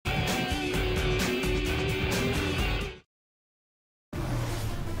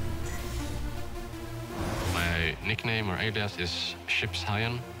nickname or alias is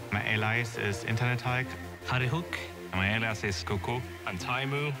chipshajen. My alias is INTERNETHULK. HarryHook. My alias is Cocco. I'm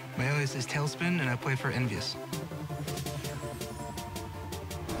Taimou. My alias is Talespin, and I play for EnVyUs.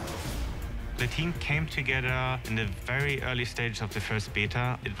 The team came together in the very early stages of the first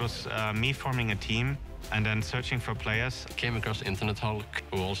beta. It was me forming a team and then searching for players. Came across INTERNETHULK,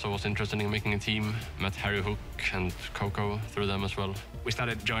 who also was interested in making a team. Met HarryHook and Cocco through them as well. We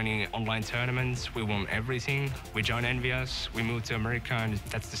started joining online tournaments. We won everything. We joined EnVyUs. We moved to America, and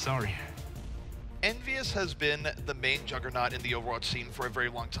that's the story. EnVyUs has been the main juggernaut in the Overwatch scene for a very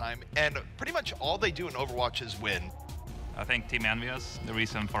long time, and pretty much all they do in Overwatch is win. I think Team EnVyUs, the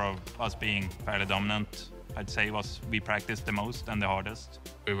reason for us being fairly dominant, I'd say, was we practiced the most and the hardest.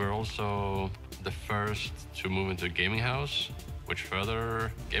 We were also the first to move into a gaming house, which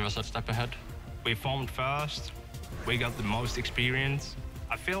further gave us a step ahead. We formed first. We got the most experience.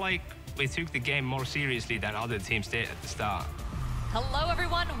 I feel like we took the game more seriously than other teams did at the start. Hello,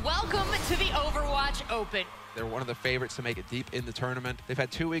 everyone. Welcome to the Overwatch Open. They're one of the favorites to make it deep in the tournament. They've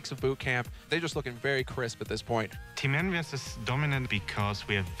had 2 weeks of boot camp. They're just looking very crisp at this point. Team EnVyUs is dominant because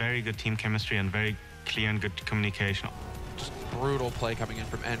we have very good team chemistry and very clear and good communication. Just brutal play coming in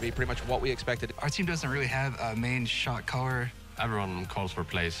from Envy, pretty much what we expected. Our team doesn't really have a main shot caller. Everyone calls for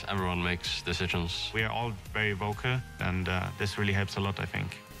plays. Everyone makes decisions. We are all very vocal, and this really helps a lot, I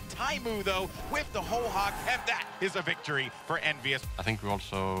think. Taimou, though, with the whole hawk, and that is a victory for EnVyUs. I think we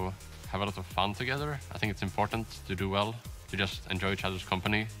also have a lot of fun together. I think it's important to do well, to just enjoy each other's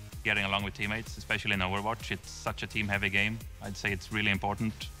company. Getting along with teammates, especially in Overwatch, it's such a team-heavy game. I'd say it's really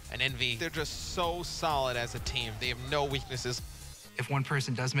important. And Envy, they're just so solid as a team. They have no weaknesses. If one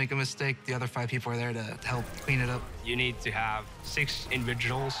person does make a mistake, the other 5 people are there to help clean it up. You need to have 6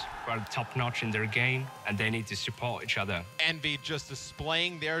 individuals who are top-notch in their game, and they need to support each other. Envy just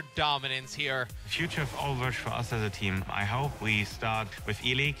displaying their dominance here. The future of Overwatch for us as a team, I hope we start with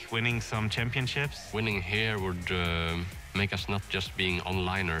E-League, winning some championships. Winning here would make us not just being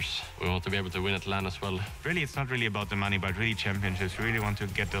onliners. We want to be able to win at LAN as well. Really, it's not really about the money, but really championships. We really want to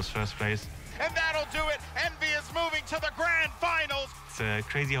get those first place. And that'll do it. Envy is moving to the grand finals. It's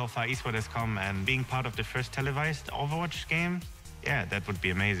crazy how far esports has come, and being part of the first televised Overwatch game, yeah, that would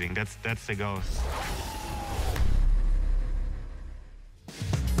be amazing. That's the goal.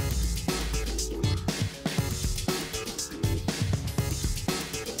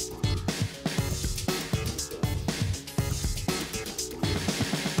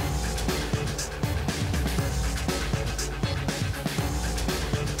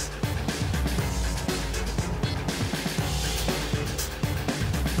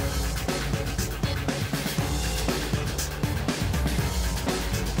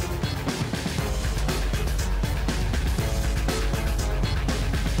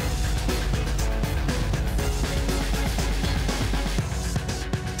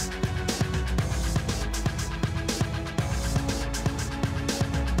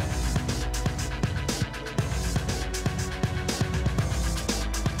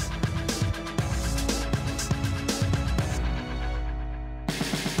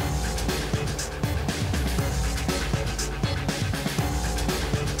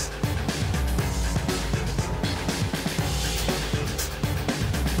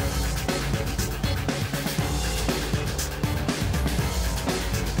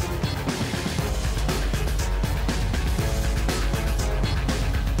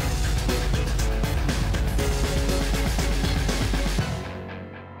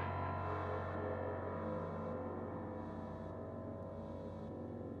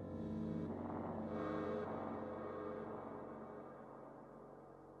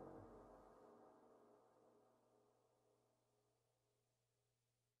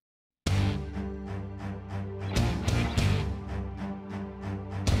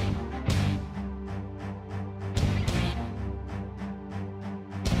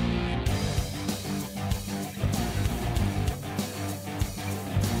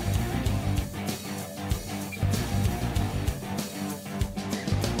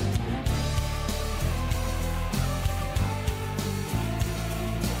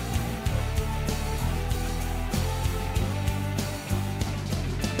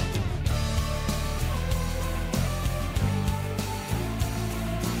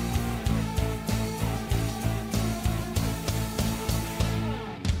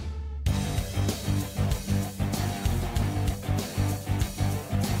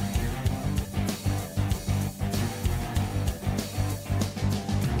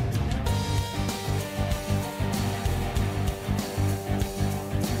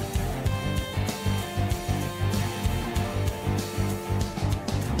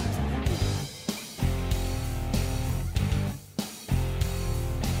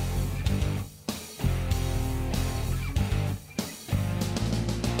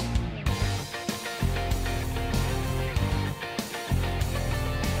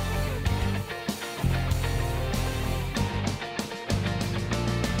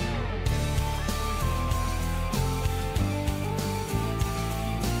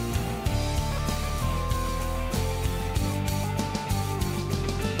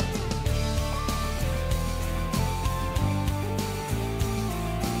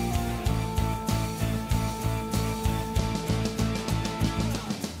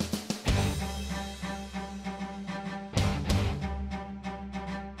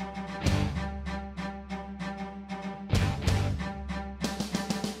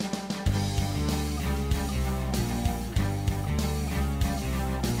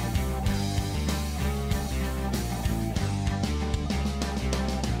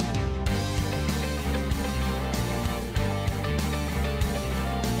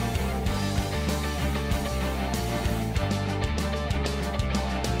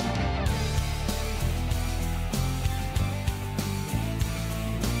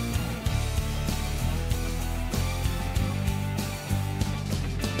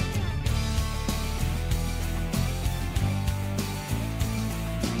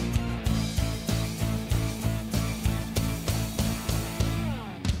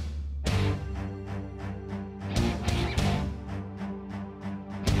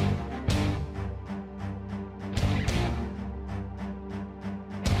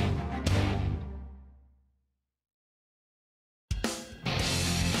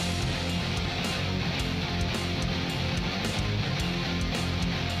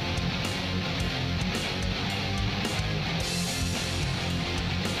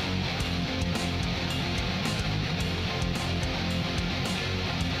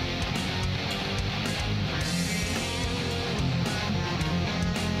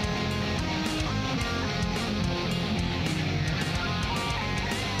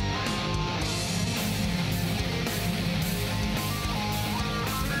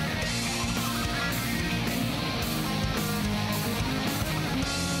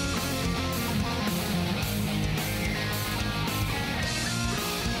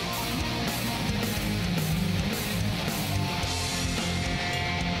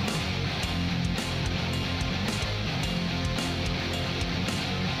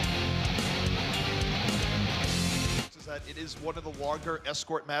 that it is one of the longer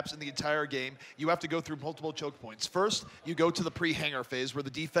escort maps in the entire game. You have to go through multiple choke points. First, you go to the pre-hangar phase where the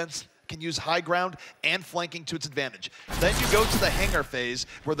defense can use high ground and flanking to its advantage. Then you go to the hangar phase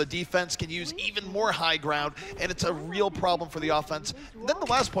where the defense can use even more high ground, and it's a real problem for the offense. Then the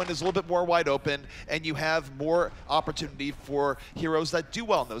last point is a little bit more wide open, and you have more opportunity for heroes that do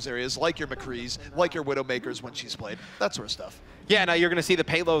well in those areas, like your McCrees, like your Widowmakers when she's played, that sort of stuff. Yeah, now you're going to see the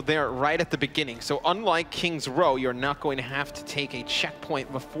payload there right at the beginning. So unlike King's Row, you're not going to have to take a checkpoint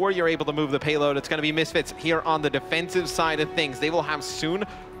before you're able to move the payload. It's going to be Misfits here on the defensive side of things. They will have soon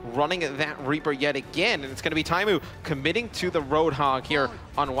running that Reaper yet again, and it's going to be Taimou committing to the Roadhog here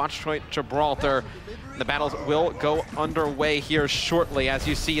on Watchpoint Gibraltar. The battles will go underway here shortly. As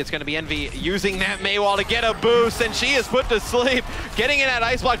you see, it's going to be Envy using that Maywall to get a boost, and she is put to sleep. Getting in that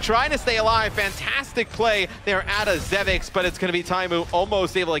ice block, trying to stay alive. Fantastic play there out of Nevix, but it's going to be Taimou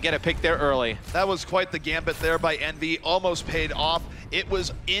almost able to get a pick there early. That was quite the gambit there by Envy, almost paid off. It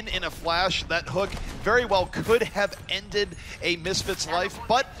was in a flash. That hook very well could have ended a Misfits life,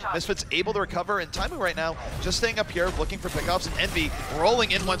 but Misfits able to recover, and Taimou right now just staying up here looking for pickoffs, and Envy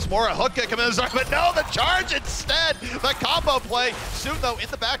rolling in once more. A hook coming in, but no, the charge instead. The combo play. Soon though, in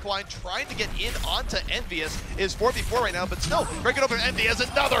the back line, trying to get in onto EnVyUs is 4v4 right now, but still breaking over to Envy as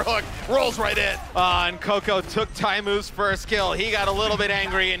another hook rolls right in. And Cocco took Taimou's first kill. He got a little bit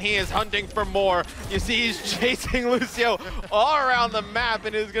angry, and he is hunting for more. You see he's chasing Lucio all around the map,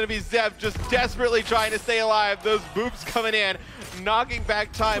 and it's going to be Zeb just desperately trying to stay alive. Those boops coming in, knocking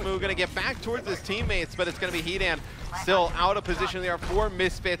back Taimou. Going to get back towards his teammates, but it's going to be Hidan still out of position there for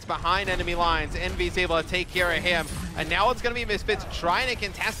Misfits behind enemy lines. Envy's able to take care of him, and now it's going to be Misfits trying to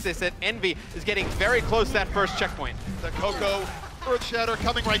contest this, and Envy is getting very close to that first checkpoint. The Cocco Earthshatter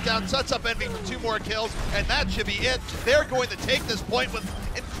coming right down, sets up Envy for 2 more kills, and that should be it. They're going to take this point with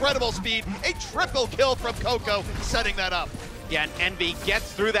incredible speed. A triple kill from Cocco, setting that up. Yeah, and Envy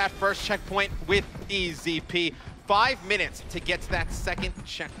gets through that first checkpoint with EZP. 5 minutes to get to that second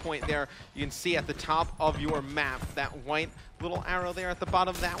checkpoint there. You can see at the top of your map, that white little arrow there at the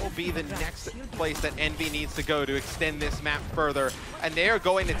bottom, that will be the next place that Envy needs to go to extend this map further. And they are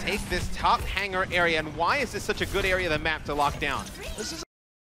going to take this top hangar area. And why is this such a good area of the map to lock down? This is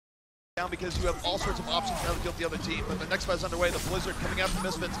down because you have all sorts of options now to kill the other team, but the next fight is underway. The Blizzard coming out from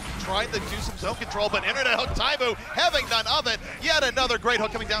Misfits, trying to do some zone control, but INTERNETHULK Taimou having none of it. Yet another great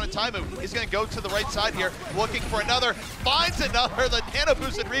hook coming down to Taimou. He's going to go to the right side here, looking for another, finds another. The nano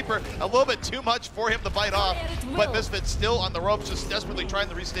boosted Reaper, a little bit too much for him to bite off, but Misfits still on the ropes, just desperately trying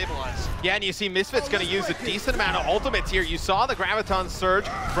to restabilize. Yeah, and you see Misfits going to use a decent amount of ultimates here. You saw the Graviton Surge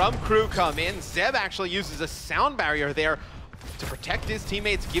from Kryw come in. Zeb actually uses a sound barrier there to protect his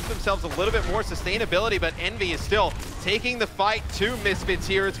teammates, give themselves a little bit more sustainability, but Envy is still taking the fight to Misfits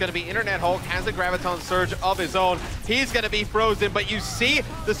here. It's going to be INTERNETHULK, has a Graviton Surge of his own. He's going to be frozen, but you see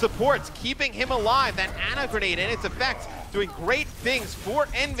the supports keeping him alive. That Ana Grenade and its effects doing great things for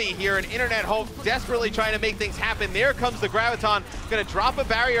Envy here, and INTERNETHULK desperately trying to make things happen. There comes the Graviton, going to drop a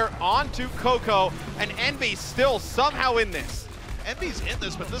barrier onto Cocco, and Envy still somehow in this. Envy's in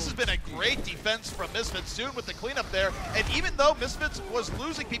this, but this has been a great defense from Misfits soon with the cleanup there. And even though Misfits was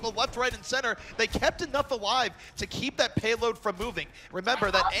losing people left, right, and center, they kept enough alive to keep that payload from moving.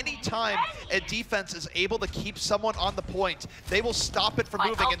 Remember that any time a defense is able to keep someone on the point, they will stop it from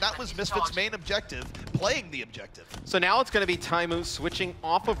moving, and that was Misfits' main objective, playing the objective. So now it's going to be Taimou switching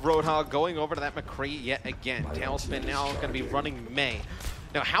off of Roadhog, going over to that McCree yet again. Talespin now going to be running May.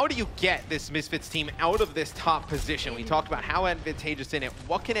 Now, how do you get this Misfits team out of this top position? We talked about how advantageous in it.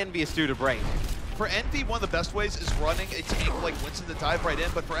 What can EnVyUs do to break? For Envy, one of the best ways is running a tank like Winston to dive right in,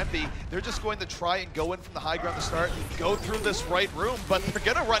 but for Envy, they're just going to try and go in from the high ground to start, go through this right room, but they're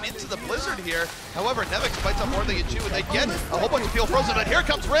going to run into the Blizzard here. However, Nevix bites up more than they get you, and they get a whole bunch of people frozen, and here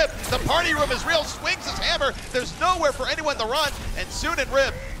comes Rib. The party room is real, swings his hammer. There's nowhere for anyone to run, and soon and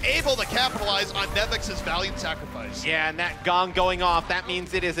Rib able to capitalize on Nevix's valiant sacrifice. Yeah, and that gong going off, that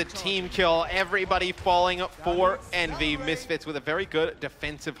means it is a team kill. Everybody falling for Envy. Misfits with a very good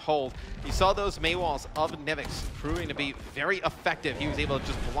defensive hold. You saw those Maywalls of Nevix proving to be very effective. He was able to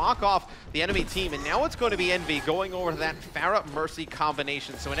just block off the enemy team, and now it's going to be Envy going over to that Pharah Mercy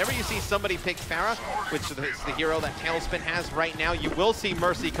combination. So whenever you see somebody pick Pharah, which is the hero that Talespin has right now, you will see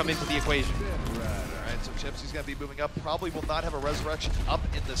Mercy come into the equation. All right, so Chips. He's going to be moving up. Probably will not have a resurrection up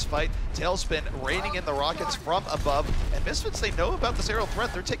in this fight. Talespin raining in the rockets from above. And Misfits, they know about this aerial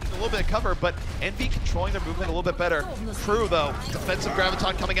threat. They're taking a little bit of cover, but EnVy controlling their movement a little bit better. Kryw, though, defensive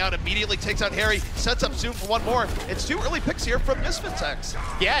Graviton coming out, immediately takes out Harry, sets up soon for one more. It's 2 early picks here from Misfits X.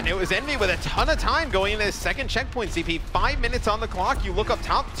 Yeah, and it was EnVy with a ton of time going into his second checkpoint, CP. 5 minutes on the clock. You look up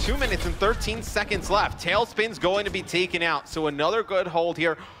top, 2 minutes and 13 seconds left. Talespin's going to be taken out. So another good hold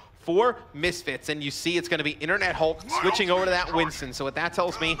here for Misfits, and you see it's going to be INTERNETHULK switching over to that Winston. So what that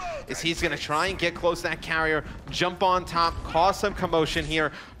tells me is he's going to try and get close to that carrier, jump on top, cause some commotion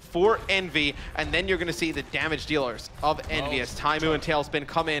here for EnVy, and then you're going to see the damage dealers of EnVy as Taimou and Talespin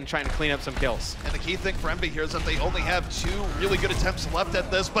come in trying to clean up some kills. And the key thing for EnVy here is that they only have 2 really good attempts left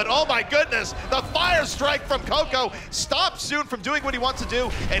at this, but oh my goodness, the fire strike from Cocco stops soon from doing what he wants to do,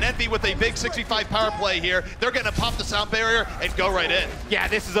 and EnVy with a big 65 power play here, they're going to pop the sound barrier and go right in. Yeah,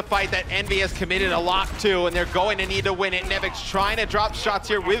 this is a fight that EnVy has committed a lot to, and they're going to need to win it. Nevix trying to drop shots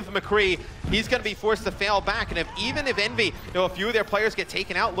here with McCree. He's going to be forced to fail back, and even if EnVy, a few of their players get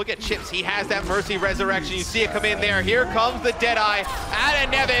taken out, look at Chips. He has that Mercy Resurrection. You see it come in there. Here comes the Deadeye out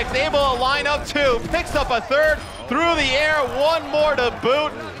of Nevix, able to line up 2, picks up a 3rd through the air, 1 more to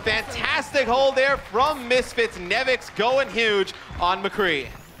boot. Fantastic hold there from Misfits. Nevix going huge on McCree.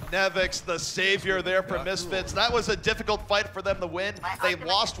 Nevix, the savior there for Misfits. That was a difficult fight for them to win. They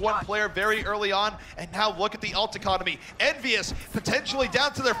lost 1 player very early on, and now look at the ult economy. EnVyUs potentially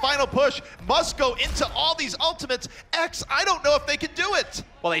down to their final push, must go into all these ultimates. X, I don't know if they can do it.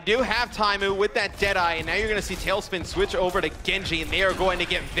 Well, they do have Taimou with that Deadeye, and now you're going to see Talespin switch over to Genji, and they are going to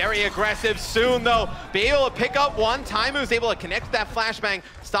get very aggressive soon, though. Be able to pick up 1. Taimou's able to connect that flashbang,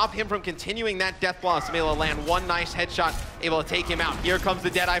 stop him from continuing that death blast, able to land 1 nice headshot, able to take him out. Here comes the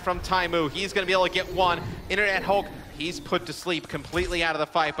Deadeye from Taimou. He's going to be able to get 1. INTERNETHULK, he's put to sleep, completely out of the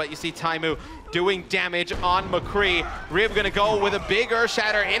fight, but you see Taimou doing damage on McCree. Rib going to go with a big Earth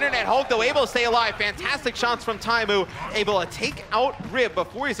Shatter. INTERNETHULK, though, able to stay alive. Fantastic shots from Taimou, able to take out Rib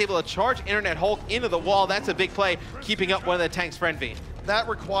before he's able to charge INTERNETHULK into the wall. That's a big play, keeping up one of the tanks for EnVy. That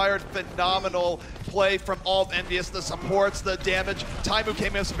required phenomenal play from all of EnVyUs, the supports, the damage. Taimou came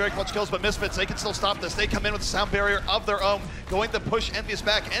in with some very clutch kills, but Misfits, they can still stop this. They come in with a sound barrier of their own, going to push EnVyUs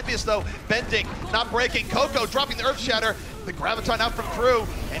back. EnVyUs, though, bending, not breaking. Cocco dropping the Earth Shatter. The Graviton out from Kryw,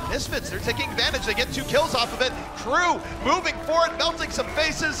 and Misfits, they're taking advantage. They get 2 kills off of it. Kryw moving forward, melting some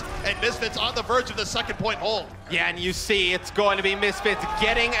faces, and Misfits on the verge of the 2nd point hold. Yeah, and you see it's going to be Misfits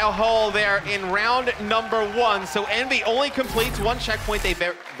getting a hole there in round number 1. So EnVy only completes 1 checkpoint. They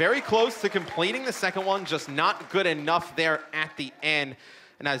very close to completing the 2nd one, just not good enough there at the end.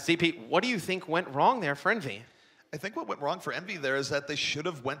 And now, ZP, what do you think went wrong there for EnVy? I think what went wrong for EnVy there is that they should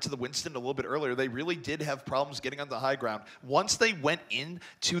have went to the Winston a little bit earlier. They really did have problems getting on the high ground. Once they went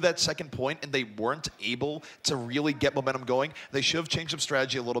into that 2nd point and they weren't able to really get momentum going, they should have changed up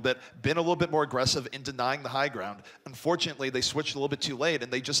strategy a little bit, been a little bit more aggressive in denying the high ground. Unfortunately, they switched a little bit too late and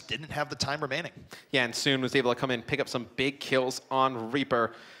they just didn't have the time remaining. Yeah, and Soon was able to come in, pick up some big kills on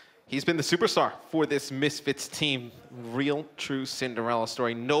Reaper. He's been the superstar for this Misfits team. Real, true Cinderella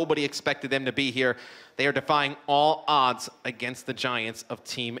story. Nobody expected them to be here. They are defying all odds against the Giants of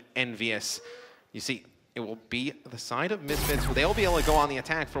Team EnVyUs. You see, it will be the side of Misfits where they'll be able to go on the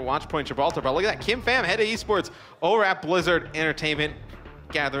attack for Watchpoint Gibraltar. But look at that, Kim Pham, head of esports, over at Blizzard Entertainment,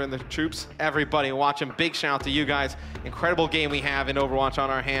 gathering the troops, everybody watching. Big shout out to you guys. Incredible game we have in Overwatch on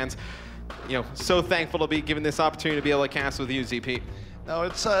our hands. So thankful to be given this opportunity to be able to cast with you, ZP. No,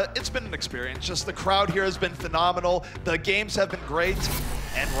 it's been an experience. Just the crowd here has been phenomenal. The games have been great.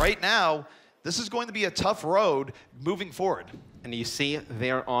 And right now, this is going to be a tough road moving forward. And you see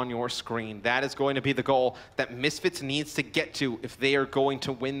there on your screen, that is going to be the goal that Misfits needs to get to if they are going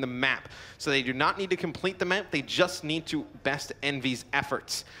to win the map. So they do not need to complete the map, they just need to best EnVy's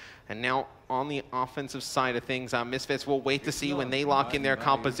efforts. And now on the offensive side of things, Misfits will wait to see when they lock in their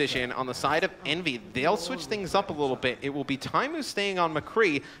composition. On the side of EnVy, they'll switch things up a little bit. It will be Taimou staying on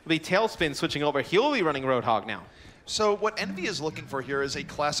McCree, it'll be Talespin switching over. He'll be running Roadhog now. So what EnVy is looking for here is a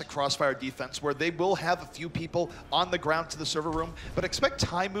classic crossfire defense where they will have a few people on the ground to the server room, but expect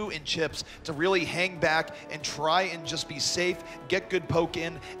Taimou and Chips to really hang back and try and just be safe, get good poke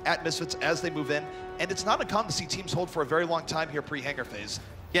in at Misfits as they move in. And it's not uncommon to see teams hold for a very long time here pre-hangar phase.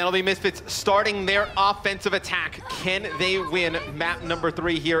 Yeah, it'll be Misfits starting their offensive attack. Can they win map number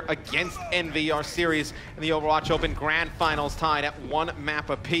 3 here against EnVy, our series in the Overwatch Open Grand Finals, tied at 1 map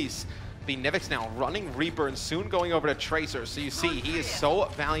apiece? Be Nevix now running Reaper and soon going over to Tracer. So you see he is so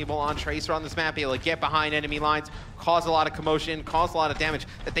valuable on Tracer on this map, able to get behind enemy lines, cause a lot of commotion, cause a lot of damage,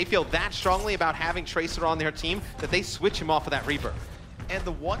 that they feel that strongly about having Tracer on their team that they switch him off of that Reaper. And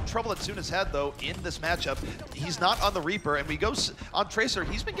the one trouble that Soon has had, though, in this matchup, he's not on the Reaper, and we go on Tracer.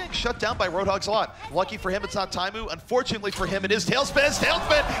 He's been getting shut down by Roadhogs a lot. Lucky for him, it's not Taimou. Unfortunately for him, it is Talespin.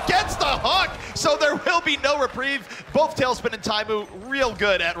 Talespin gets the hook, so there will be no reprieve. Both Talespin and Taimou real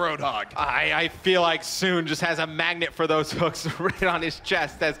good at Roadhog. I feel like Soon just has a magnet for those hooks right on his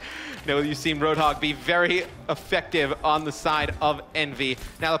chest, as you've seen Roadhog be very effective on the side of Envy.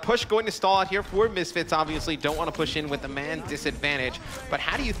 Now the push going to stall out here for Misfits. Obviously don't want to push in with a man disadvantage, but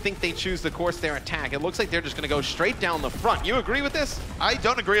how do you think they choose the course their attack? It looks like they're just going to go straight down the front. You agree with this? I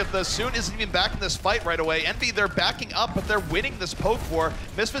don't agree with this. Soon isn't even back in this fight right away. Envy, they're backing up, but they're winning this poke war.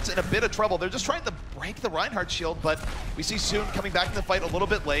 Misfits in a bit of trouble. They're just trying to break the Reinhardt shield, but we see Soon coming back in the fight a little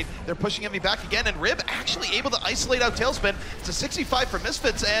bit late. They're pushing Envy back again, and Rib actually able to isolate out Talespin. It's a 65 for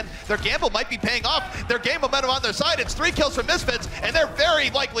Misfits, and their gamble might be paying off. Their game momentum on their side. It's 3 kills for Misfits, and they're very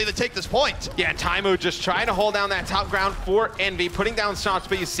likely to take this point. Yeah, Taimou just trying to hold down that top ground for Envy, putting down shots,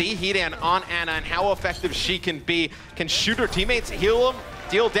 but you see Hidan on Anna and how effective she can be. Can shoot her teammates, heal them,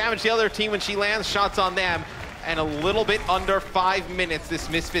 deal damage to the other team when she lands shots on them. And a little bit under 5 minutes this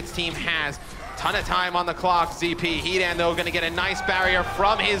Misfits team has. Ton of time on the clock, ZP. Hidan, though, going to get a nice barrier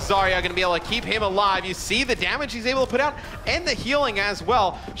from his Zarya, going to be able to keep him alive. You see the damage he's able to put out, and the healing as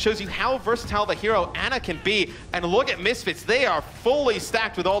well. Shows you how versatile the hero Anna can be. And look at Misfits. They are fully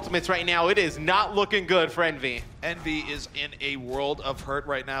stacked with ultimates right now. It is not looking good for Envy. Envy is in a world of hurt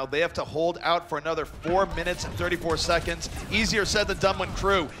right now. They have to hold out for another 4 minutes and 34 seconds. Easier said than done when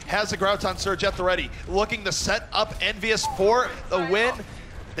Kryw has the Graviton Surge at the ready, looking to set up EnVyUs for the win.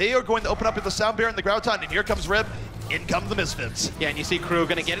 They are going to open up with the Sound Bear and the Graviton, and here comes Rib. In come the Misfits. Yeah, and you see Kryw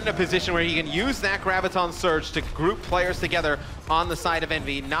going to get in a position where he can use that Graviton Surge to group players together on the side of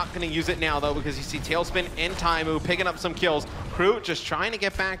Envy. Not going to use it now, though, because you see Talespin and Taimou picking up some kills. Kryw just trying to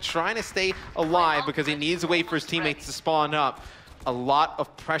get back, trying to stay alive because he needs to wait for his teammates to spawn up. A lot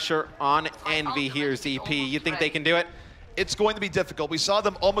of pressure on Envy here, ZP. You think they can do it? It's going to be difficult. We saw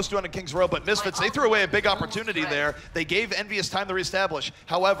them almost do it on King's Row, but Misfits, they threw away a big opportunity there. They gave EnVyUs time to reestablish.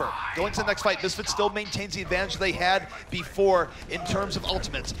 However, going to the next fight, Misfits still maintains the advantage they had before in terms of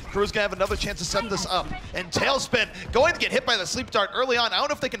ultimates. Kryw's gonna have another chance to set this up. And Talespin going to get hit by the sleep dart early on. I don't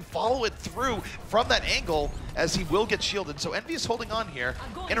know if they can follow it through from that angle, as he will get shielded. So EnVyUs holding on here.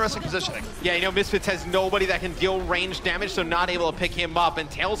 Interesting positioning. Yeah, Misfits has nobody that can deal range damage, so not able to pick him up. And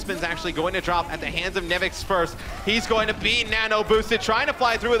Talespin's actually going to drop at the hands of Nevix first. He's going to be nano boosted, trying to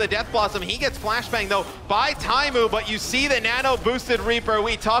fly through with a Death Blossom. He gets flashbang though by Taimou, but you see the nano boosted Reaper.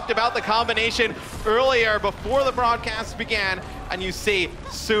 We talked about the combination earlier before the broadcast began. And you see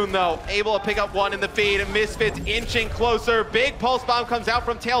Soon, though, able to pick up one in the feed. And Misfits inching closer. Big pulse bomb comes out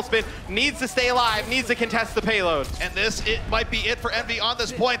from Talespin. Needs to stay alive, needs to contest the payload. And it might be it for Envy on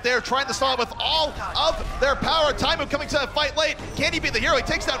this point. They're trying to stall it with all of their power. Taimou coming to the fight late. Can he be the hero? He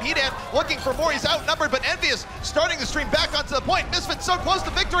takes down Hidan, looking for more. He's outnumbered, but EnVyUs starting to stream back onto the point. Misfits so close to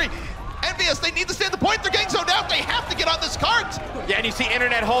victory. EnVyUs, they need to stay at the point. They're getting zoned out. They have to get on this cart. Yeah, and you see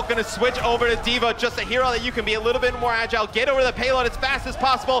INTERNETHULK going to switch over to D.Va, just a hero that you can be a little bit more agile, get over the payload as fast as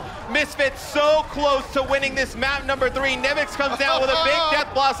possible. Misfits so close to winning this map number 3. Nevix comes down with a big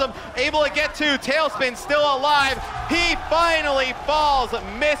Death Blossom, able to get 2. Talespin still alive. He finally falls.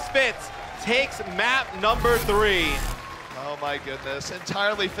 Misfits takes map number 3. Oh my goodness,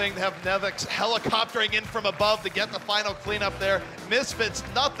 entirely thing to have Nevix helicoptering in from above to get the final cleanup there. Misfits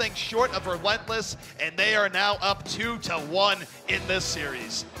nothing short of relentless, and they are now up 2-1 in this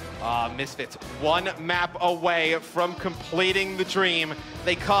series. Misfits 1 map away from completing the dream.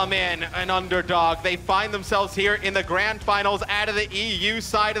 They come in an underdog. They find themselves here in the grand finals out of the EU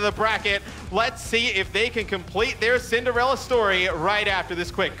side of the bracket. Let's see if they can complete their Cinderella story right after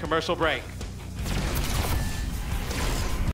this quick commercial break.